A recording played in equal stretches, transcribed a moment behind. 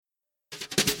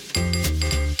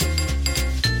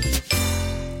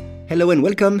Hello and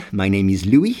welcome, my name is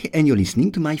Louis and you're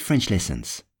listening to my French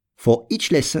lessons. For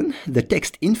each lesson, the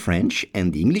text in French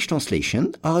and the English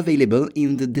translation are available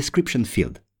in the description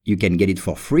field. You can get it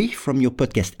for free from your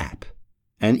podcast app.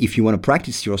 And if you want to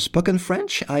practice your spoken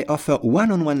French, I offer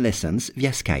one-on-one lessons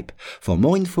via Skype. For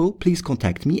more info, please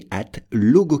contact me at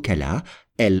logokala,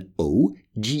 Logokala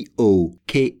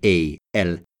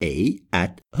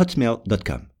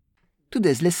 @hotmail.com.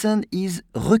 Today's lesson is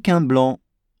requin blanc.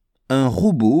 Un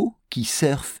robot qui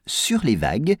surfe sur les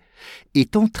vagues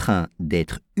est en train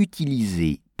d'être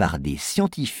utilisé par des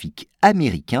scientifiques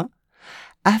américains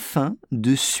afin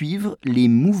de suivre les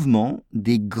mouvements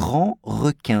des grands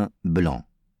requins blancs.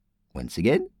 Once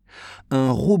again,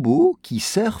 un robot qui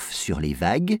surfe sur les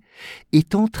vagues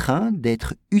est en train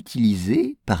d'être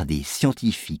utilisé par des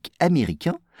scientifiques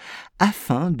américains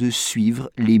afin de suivre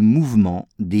les mouvements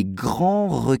des grands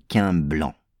requins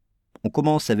blancs. On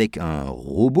commence avec un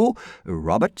robot,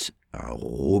 robot, un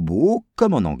robot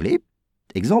comme en anglais.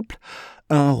 Exemple,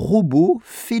 un robot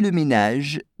fait le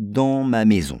ménage dans ma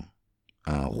maison.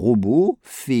 Un robot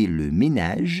fait le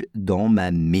ménage dans ma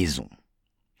maison.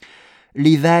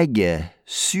 Les vagues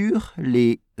sur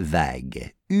les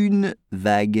vagues. Une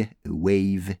vague,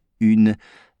 wave, une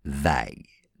vague.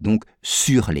 Donc,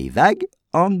 sur les vagues,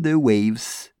 on the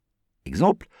waves.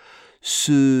 Exemple,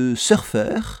 ce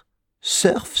surfeur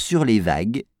surfe sur les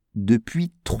vagues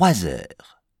depuis 3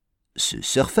 heures. Ce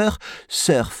surfeur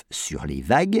surfe sur les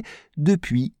vagues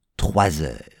depuis 3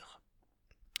 heures.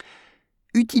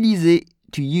 Utiliser,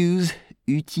 to use,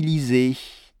 utiliser.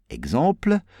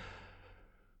 Exemple,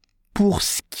 pour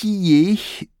skier,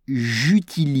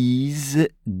 j'utilise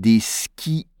des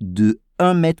skis de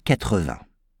 1,80 m.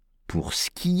 Pour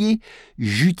skier,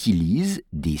 j'utilise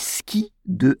des skis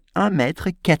de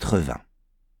 1,80 m.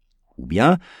 Ou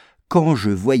bien, quand je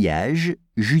voyage,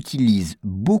 j'utilise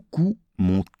beaucoup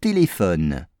mon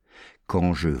téléphone.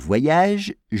 Quand je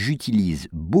voyage, j'utilise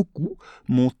beaucoup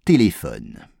mon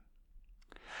téléphone.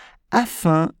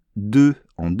 Afin de,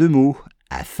 en 2 mots,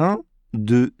 afin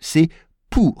de, c'est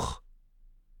pour.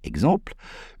 Exemple,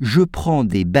 je prends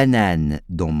des bananes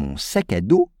dans mon sac à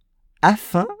dos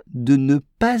afin de ne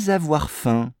pas avoir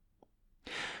faim.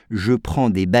 Je prends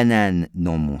des bananes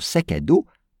dans mon sac à dos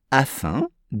afin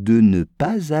de ne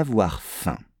pas avoir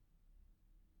faim.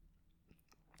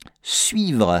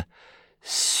 Suivre.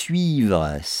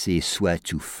 Suivre, c'est soit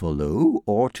to follow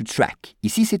or to track.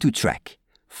 Ici, c'est to track.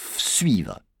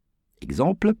 Suivre.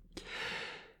 Exemple,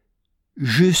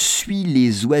 je suis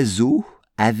les oiseaux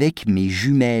avec mes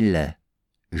jumelles.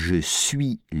 Je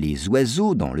suis les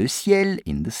oiseaux dans le ciel,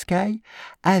 in the sky,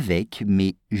 avec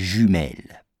mes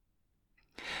jumelles.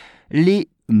 Les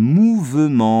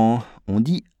mouvements. On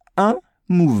dit un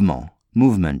mouvement.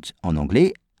 Movement en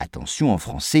anglais. Attention en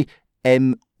français,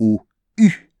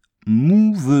 M-O-U.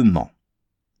 Mouvement.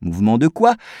 Mouvement de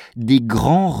quoi? Des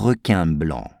grands requins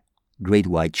blancs. Great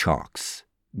white sharks.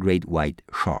 Great white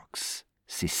sharks.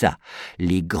 C'est ça,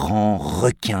 les grands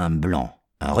requins blancs.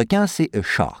 Un requin, c'est a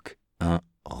shark, un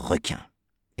requin.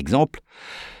 Exemple,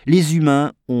 les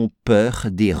humains ont peur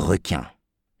des requins.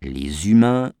 Les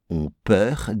humains ont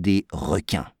peur des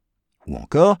requins. Ou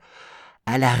encore,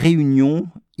 à La Réunion,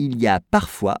 il y a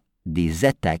parfois des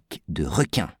attaques de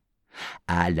requins.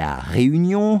 À La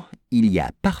Réunion, il y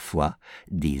a parfois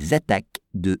des attaques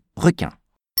de requins.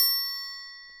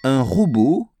 Un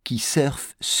robot qui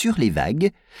surfe sur les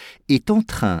vagues est en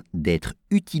train d'être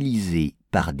utilisé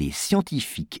par des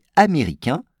scientifiques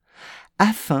américains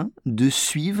afin de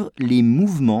suivre les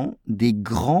mouvements des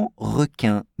grands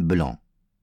requins blancs.